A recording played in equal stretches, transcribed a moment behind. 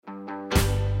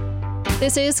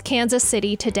This is Kansas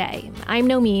City Today. I'm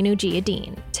Nomin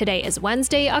Ujiyediin. Today is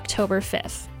Wednesday, October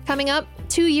 5th. Coming up,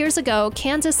 2 years ago,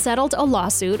 Kansas settled a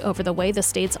lawsuit over the way the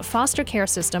state's foster care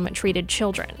system treated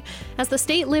children. Has the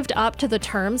state lived up to the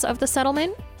terms of the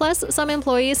settlement? Plus, some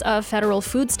employees of federal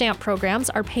food stamp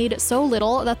programs are paid so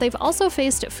little that they've also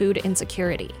faced food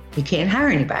insecurity. You can't hire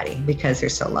anybody because they're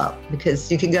so low,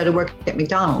 because you can go to work at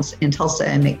McDonald's in Tulsa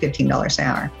and make $15 an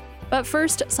hour. But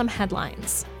first, some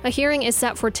headlines. A hearing is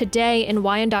set for today in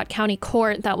Wyandotte County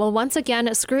Court that will once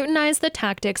again scrutinize the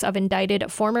tactics of indicted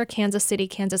former Kansas City,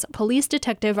 Kansas police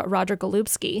detective Roger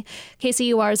Golubski.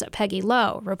 KCUR's Peggy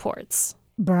Lowe reports.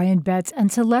 Brian Betts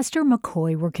and Celester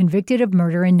McCoy were convicted of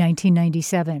murder in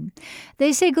 1997.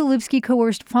 They say Golubski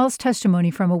coerced false testimony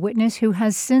from a witness who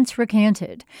has since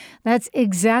recanted. That's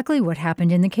exactly what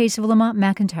happened in the case of Lamont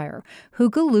McIntyre, who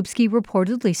Golubski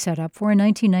reportedly set up for a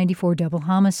 1994 double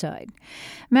homicide.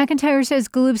 McIntyre says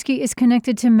Golubski is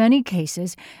connected to many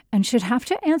cases and should have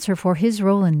to answer for his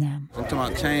role in them. I'm talking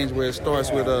about change where it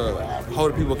starts with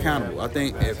holding people accountable. I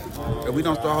think if we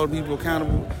don't start holding people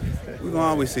accountable, we're going to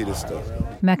always see this stuff.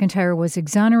 McIntyre was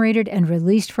exonerated and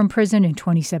released from prison in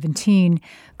 2017.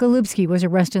 Golubski was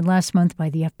arrested last month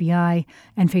by the FBI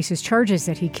and faces charges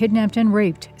that he kidnapped and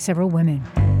raped several women.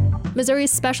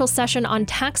 Missouri's special session on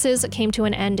taxes came to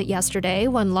an end yesterday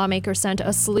when lawmakers sent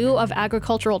a slew of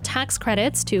agricultural tax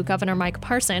credits to Governor Mike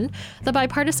Parson. The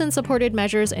bipartisan-supported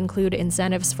measures include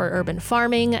incentives for urban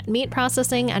farming, meat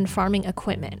processing, and farming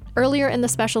equipment. Earlier in the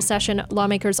special session,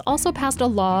 lawmakers also passed a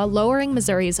law lowering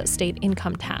Missouri's state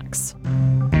income tax.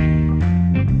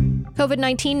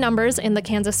 COVID-19 numbers in the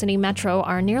Kansas City metro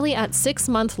are nearly at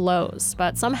 6-month lows,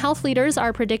 but some health leaders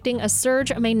are predicting a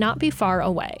surge may not be far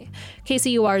away.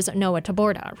 KCUR's Noah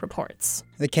Taborda reports.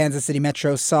 The Kansas City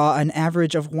metro saw an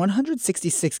average of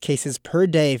 166 cases per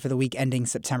day for the week ending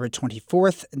September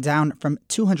 24th, down from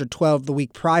 212 the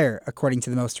week prior, according to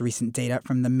the most recent data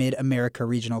from the Mid-America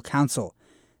Regional Council.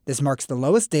 This marks the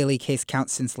lowest daily case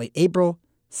count since late April.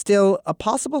 Still, a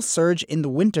possible surge in the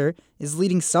winter is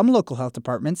leading some local health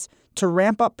departments to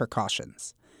ramp up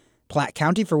precautions. Platte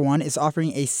County, for one, is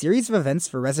offering a series of events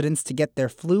for residents to get their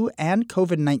flu and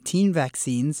COVID-19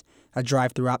 vaccines, a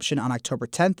drive-through option on October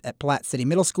 10th at Platte City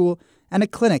Middle School, and a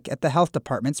clinic at the health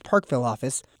department's Parkville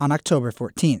office on October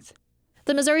 14th.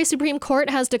 The Missouri Supreme Court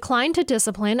has declined to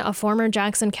discipline a former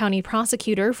Jackson County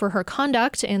prosecutor for her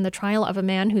conduct in the trial of a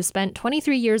man who spent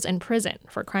 23 years in prison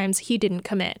for crimes he didn't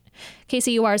commit.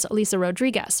 KCUR's Lisa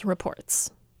Rodriguez reports.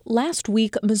 Last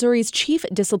week, Missouri's Chief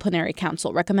Disciplinary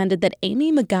Council recommended that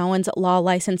Amy McGowan's law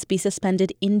license be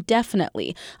suspended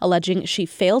indefinitely, alleging she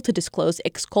failed to disclose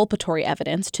exculpatory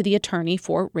evidence to the attorney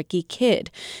for Ricky Kidd.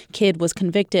 Kidd was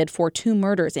convicted for 2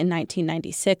 murders in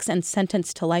 1996 and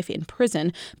sentenced to life in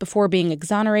prison before being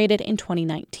exonerated in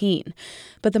 2019.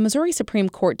 But the Missouri Supreme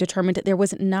Court determined there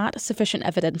was not sufficient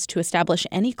evidence to establish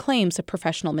any claims of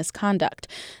professional misconduct.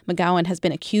 McGowan has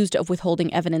been accused of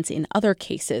withholding evidence in other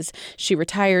cases. She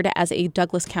retired as a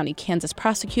Douglas County, Kansas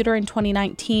prosecutor in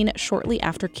 2019, shortly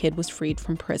after Kidd was freed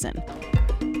from prison.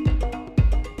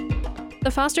 The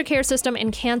foster care system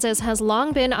in Kansas has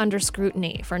long been under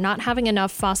scrutiny for not having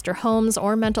enough foster homes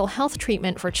or mental health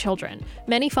treatment for children.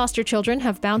 Many foster children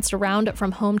have bounced around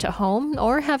from home to home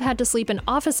or have had to sleep in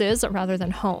offices rather than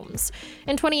homes.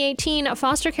 In 2018,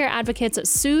 foster care advocates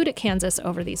sued Kansas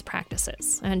over these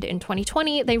practices. And in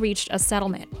 2020, they reached a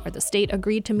settlement where the state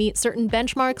agreed to meet certain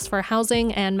benchmarks for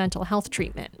housing and mental health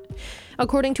treatment.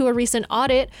 According to a recent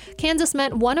audit, Kansas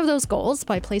met one of those goals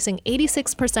by placing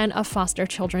 86% of foster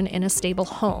children in a stable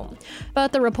home.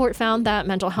 But the report found that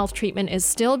mental health treatment is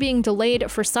still being delayed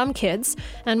for some kids,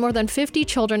 and more than 50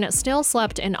 children still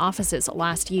slept in offices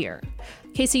last year.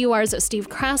 KCUR's Steve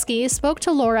Kraske spoke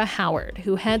to Laura Howard,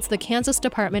 who heads the Kansas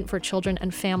Department for Children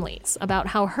and Families, about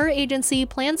how her agency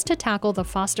plans to tackle the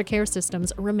foster care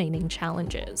system's remaining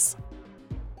challenges.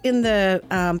 In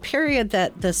the period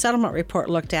that the settlement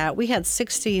report looked at, we had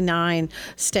 69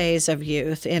 stays of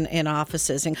youth in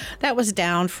offices, and that was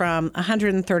down from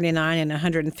 139 and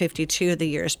 152 the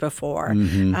years before.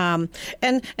 Mm-hmm.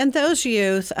 And those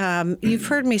youth, you've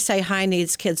heard me say high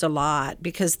needs kids a lot,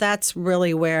 because that's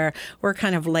really where we're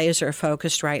kind of laser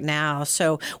focused right now.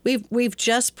 So we've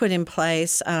just put in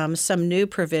place some new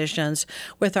provisions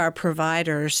with our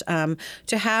providers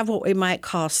to have what we might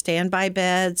call standby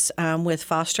beds with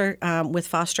foster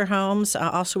foster homes,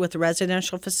 also with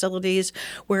residential facilities,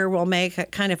 where we'll make a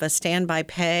kind of a standby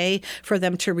pay for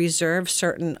them to reserve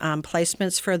certain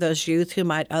placements for those youth who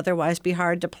might otherwise be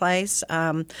hard to place.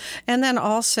 And then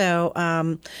also,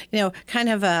 kind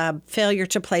of a failure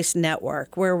to place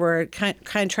network, where we're kind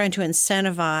of trying to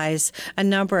incentivize a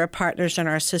number of partners in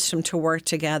our system to work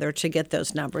together to get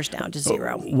those numbers down to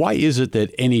zero. Why is it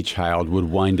that any child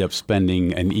would wind up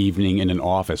spending an evening in an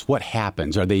office? What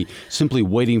happens? Are they simply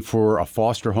waiting for a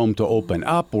foster home to open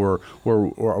up or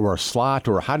a slot,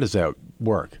 or how does that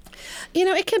work?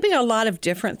 It can be a lot of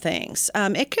different things.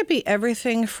 It could be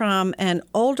everything from an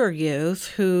older youth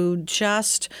who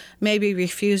just maybe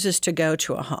refuses to go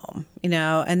to a home,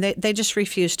 and they just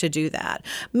refuse to do that.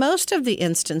 Most of the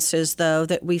instances, though,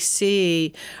 that we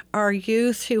see are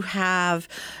youth who have,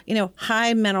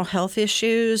 high mental health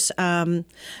issues,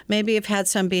 maybe have had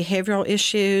some behavioral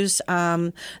issues.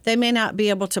 They may not be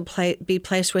able to be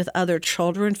placed with other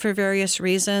children for various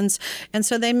reasons, and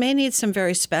so they may need some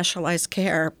very specialized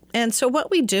care. And so what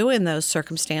we do in those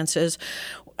circumstances,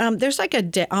 there's like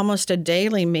almost a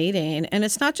daily meeting, and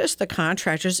it's not just the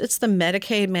contractors, it's the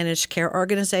Medicaid managed care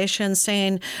organization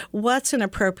saying what's an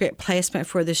appropriate placement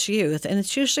for this youth. And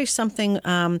it's usually something,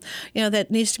 that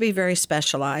needs to be very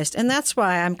specialized. And that's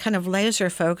why I'm kind of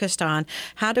laser focused on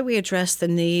how do we address the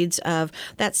needs of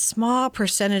that small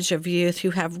percentage of youth who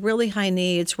have really high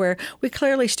needs, where we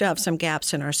clearly still have some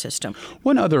gaps in our system.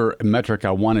 One other metric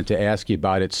I wanted to ask you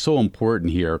about, it's so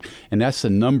important here, and that's the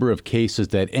number of cases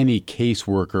that any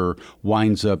caseworker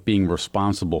winds up being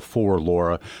responsible for,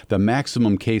 Laura. The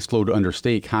maximum caseload under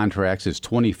state contracts is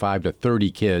 25 to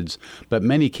 30 kids, but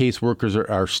many caseworkers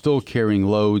are still carrying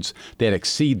loads that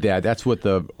exceed that. That's what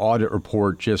the audit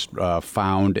report just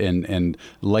found and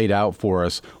laid out for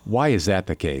us. Why is that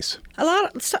the case? A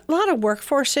lot of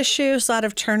workforce issues, a lot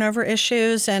of turnover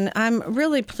issues, and I'm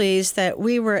really pleased that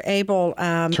we were able...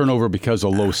 turnover because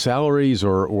of low salaries,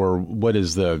 or what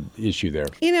is the issue there?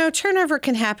 Turnover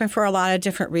can happen for a lot of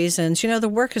different reasons. The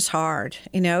work is hard.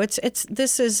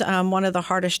 This is one of the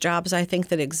hardest jobs I think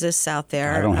that exists out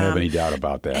there. I don't have any doubt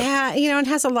about that. Yeah, it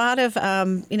has a lot of,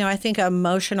 I think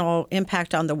emotional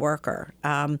impact on the worker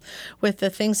with the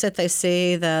things that they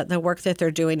see, the work that they're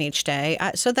doing each day.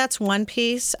 So that's one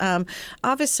piece.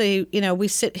 Obviously, we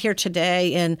sit here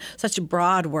today in such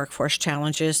broad workforce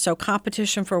challenges, so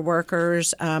competition for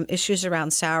workers, issues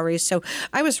around salaries. So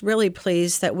I was really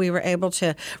pleased that we were able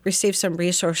to receive some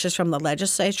resources from the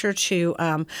legislature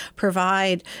to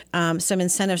provide some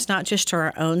incentives, not just to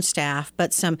our own staff,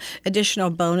 but some additional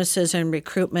bonuses and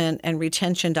recruitment and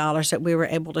retention dollars that we were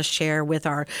able to share with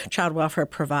our child welfare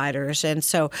providers. And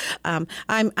so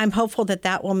I'm hopeful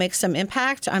that will make some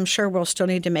impact. I'm sure we'll still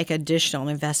need to make additional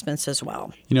investments as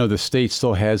well. The state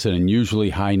still has an unusually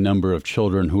high number of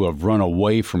children who have run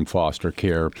away from foster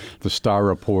care. The Star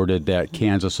reported that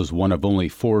Kansas was one of only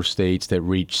 4 states that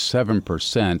reached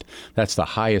 7%. That's the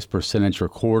highest percentage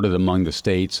recorded among the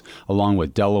states, along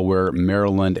with Delaware,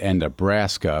 Maryland, and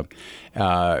Nebraska.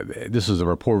 This is a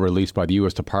report released by the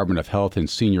U.S. Department of Health and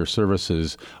Senior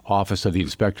Services Office of the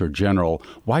Inspector General.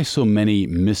 Why so many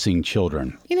missing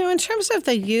children? In terms of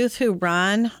the youth who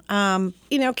run,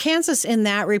 Kansas in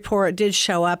that report did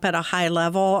show up at a high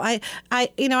level.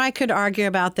 I could argue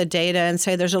about the data and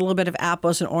say there's a little bit of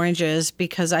apples and oranges,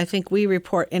 because I think we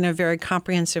report in a very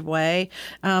comprehensive way.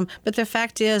 But the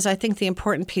fact is, I think the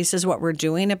important piece is what we're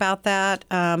doing about that.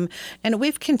 And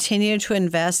we've continued to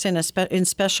invest in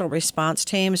special response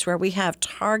teams, where we have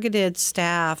targeted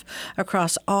staff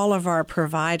across all of our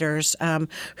providers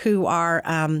who are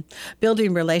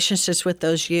building relationships with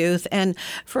those youth. And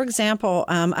for example,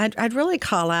 I'd really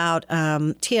call out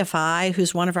TFI,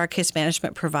 who's one of our case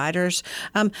management providers.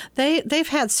 They've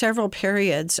had several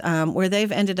periods where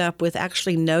they've ended up with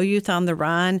actually no youth on the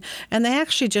run, and they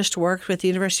actually just worked with the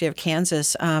University of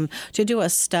Kansas to do a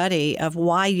study of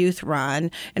why youth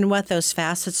run and what those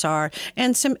facets are,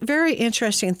 and some very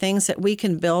interesting things that we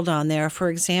can build on there. For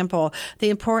example, the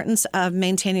importance of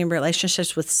maintaining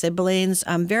relationships with siblings.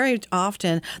 Very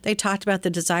often, they talked about the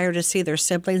desire to see their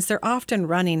siblings. They're often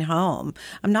running home.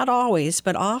 Not always,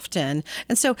 but often.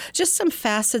 And so just some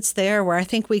facets there where I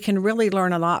think we can really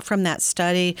learn a lot from that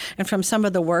study and from some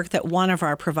of the work that one of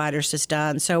our providers has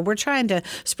done. So we're trying to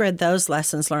spread those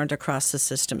lessons learned across the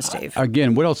system, Steve.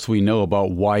 Again, what else do we know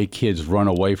about why kids run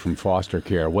away from foster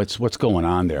care? What's going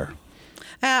on there?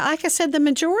 Like I said, the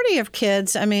majority of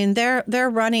kids, they're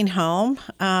running home.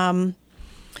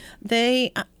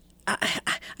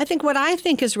 I think what I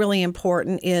think is really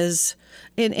important is,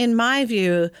 in my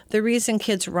view, the reason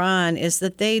kids run is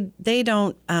that they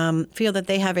don't feel that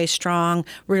they have a strong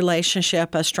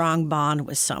relationship, a strong bond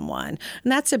with someone.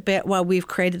 And that's a bit why we've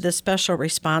created this special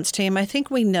response team. I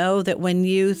think we know that when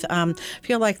youth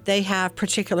feel like they have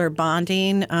particular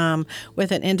bonding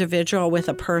with an individual, with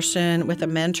a person, with a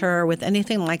mentor, with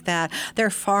anything like that, they're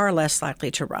far less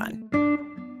likely to run.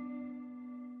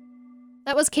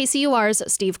 That was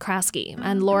KCUR's Steve Kraske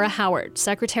and Laura Howard,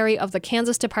 Secretary of the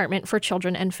Kansas Department for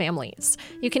Children and Families.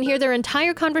 You can hear their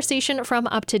entire conversation from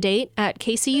Up to Date at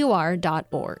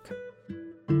kcur.org.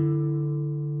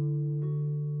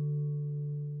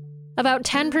 About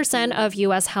 10% of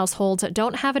U.S. households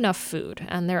don't have enough food,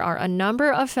 and there are a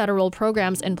number of federal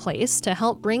programs in place to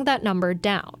help bring that number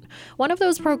down. One of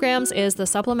those programs is the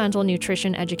Supplemental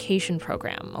Nutrition Education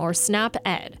Program, or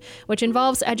SNAP-Ed, which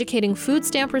involves educating food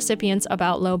stamp recipients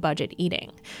about low-budget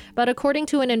eating. But according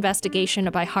to an investigation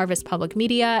by Harvest Public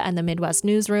Media and the Midwest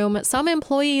Newsroom, some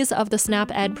employees of the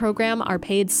SNAP-Ed program are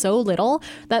paid so little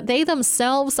that they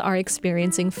themselves are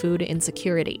experiencing food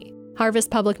insecurity.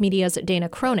 Harvest Public Media's Dana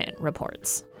Cronin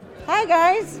reports. Hi,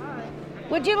 guys.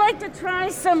 Would you like to try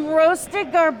some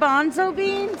roasted garbanzo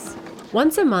beans?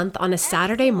 Once a month on a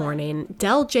Saturday morning,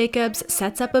 Del Jacobs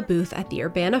sets up a booth at the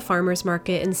Urbana Farmers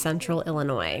Market in central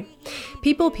Illinois.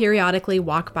 People periodically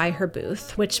walk by her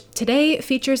booth, which today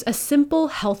features a simple,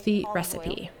 healthy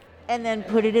recipe. And then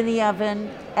put it in the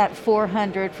oven at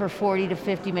 400 for 40 to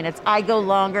 50 minutes. I go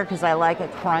longer because I like a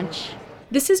crunch.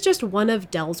 This is just one of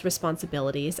Del's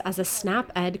responsibilities as a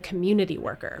SNAP-Ed community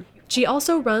worker. She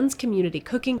also runs community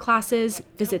cooking classes,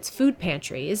 visits food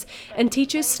pantries, and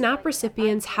teaches SNAP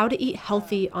recipients how to eat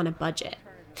healthy on a budget.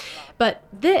 But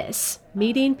this,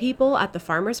 meeting people at the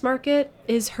farmers market,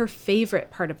 is her favorite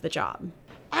part of the job.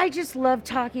 I just love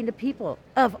talking to people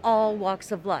of all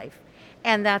walks of life,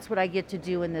 and that's what I get to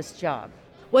do in this job.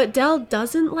 What Del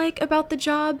doesn't like about the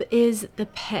job is the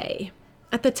pay.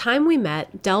 At the time we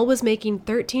met, Del was making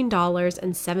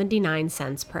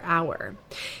 $13.79 per hour.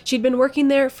 She'd been working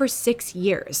there for 6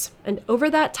 years, and over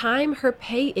that time, her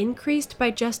pay increased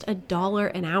by just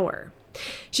 $1 an hour.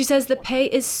 She says the pay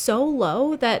is so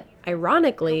low that,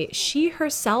 ironically, she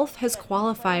herself has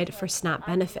qualified for SNAP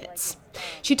benefits.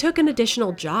 She took an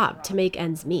additional job to make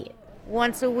ends meet.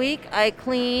 Once a week, I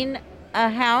clean a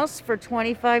house for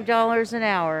 $25 an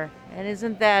hour, and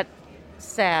isn't that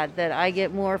sad that I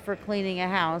get more for cleaning a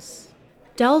house?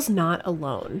 Del's not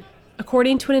alone.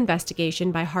 According to an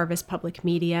investigation by Harvest Public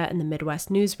Media and the Midwest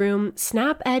Newsroom,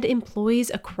 SNAP-Ed employees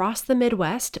across the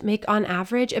Midwest make on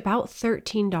average about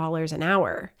 $13 an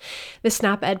hour. The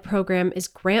SNAP-Ed program is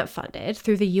grant-funded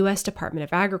through the U.S. Department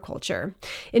of Agriculture.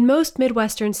 In most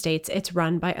Midwestern states, it's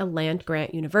run by a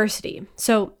land-grant university.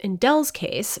 So, in Del's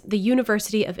case, the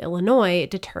University of Illinois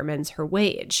determines her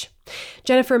wage.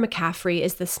 Jennifer McCaffrey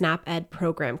is the SNAP-Ed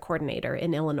program coordinator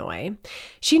in Illinois.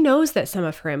 She knows that some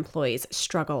of her employees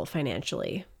struggle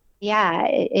financially. Yeah,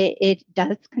 it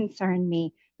does concern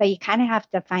me, but you kind of have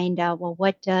to find out, well,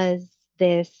 what does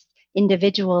this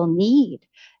individual need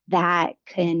that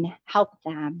can help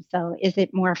them? So is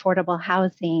it more affordable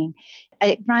housing?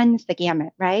 It runs the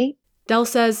gamut, right? Del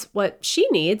says what she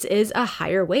needs is a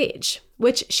higher wage,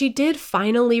 which she did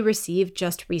finally receive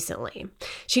just recently.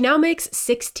 She now makes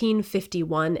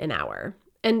 $16.51 an hour.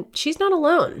 And she's not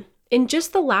alone. In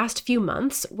just the last few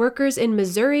months, workers in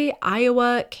Missouri,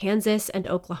 Iowa, Kansas, and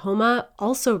Oklahoma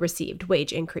also received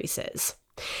wage increases.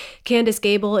 Candace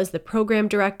Gable is the program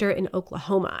director in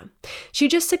Oklahoma. She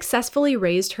just successfully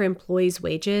raised her employees'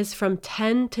 wages from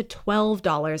 $10 to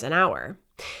 $12 an hour.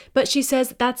 But she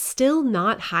says that's still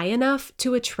not high enough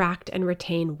to attract and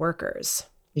retain workers.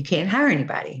 You can't hire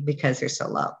anybody because they're so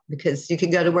low, because you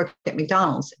can go to work at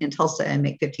McDonald's in Tulsa and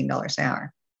make $15 an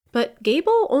hour. But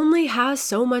Gable only has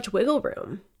so much wiggle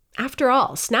room. After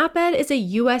all, SNAP-Ed is a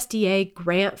USDA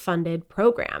grant-funded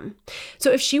program.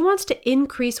 So if she wants to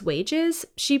increase wages,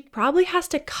 she probably has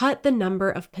to cut the number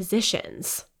of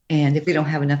positions. And if we don't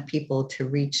have enough people to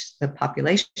reach the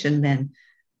population, then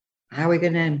how are we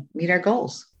going to meet our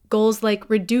goals? Goals like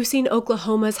reducing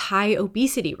Oklahoma's high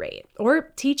obesity rate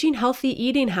or teaching healthy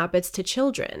eating habits to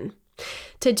children.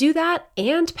 To do that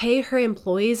and pay her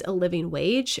employees a living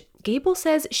wage, Gable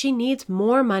says she needs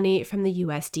more money from the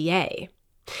USDA.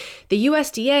 The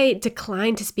USDA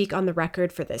declined to speak on the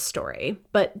record for this story,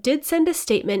 but did send a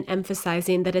statement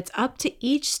emphasizing that it's up to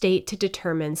each state to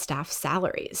determine staff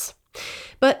salaries.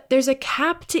 But there's a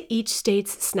cap to each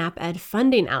state's SNAP-Ed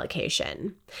funding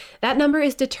allocation. That number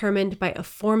is determined by a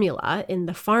formula in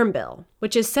the Farm Bill,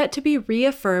 which is set to be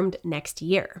reaffirmed next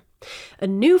year. A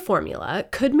new formula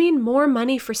could mean more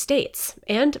money for states,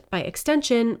 and by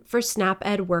extension, for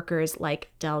SNAP-Ed workers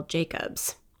like Del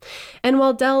Jacobs. And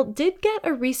while Del did get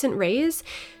a recent raise,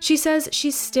 she says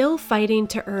she's still fighting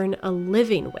to earn a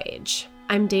living wage.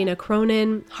 I'm Dana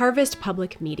Cronin, Harvest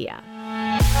Public Media.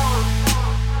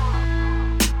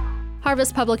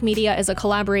 Harvest Public Media is a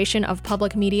collaboration of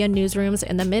public media newsrooms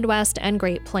in the Midwest and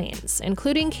Great Plains,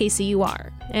 including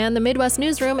KCUR. And the Midwest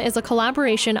Newsroom is a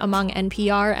collaboration among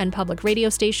NPR and public radio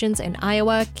stations in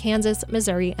Iowa, Kansas,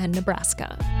 Missouri, and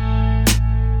Nebraska.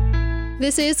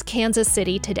 This is Kansas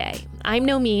City Today. I'm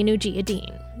Nomin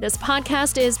Ujiyediin. This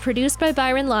podcast is produced by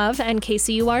Byron Love and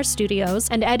KCUR Studios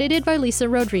and edited by Lisa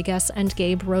Rodriguez and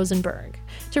Gabe Rosenberg.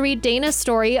 To read Dana's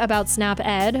story about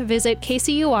SNAP-Ed, visit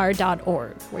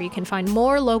kcur.org, where you can find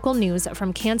more local news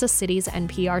from Kansas City's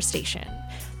NPR station.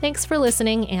 Thanks for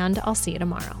listening, and I'll see you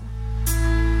tomorrow.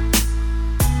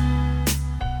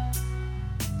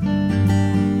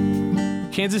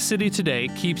 Kansas City Today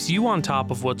keeps you on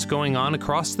top of what's going on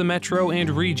across the metro and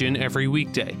region every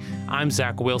weekday. I'm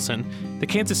Zach Wilson. The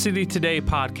Kansas City Today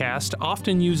podcast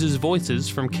often uses voices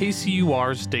from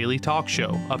KCUR's daily talk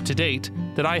show, Up to Date,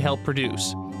 that I help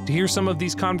produce. To hear some of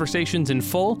these conversations in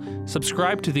full,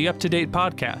 subscribe to the Up to Date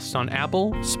podcast on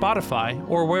Apple, Spotify,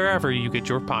 or wherever you get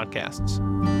your podcasts.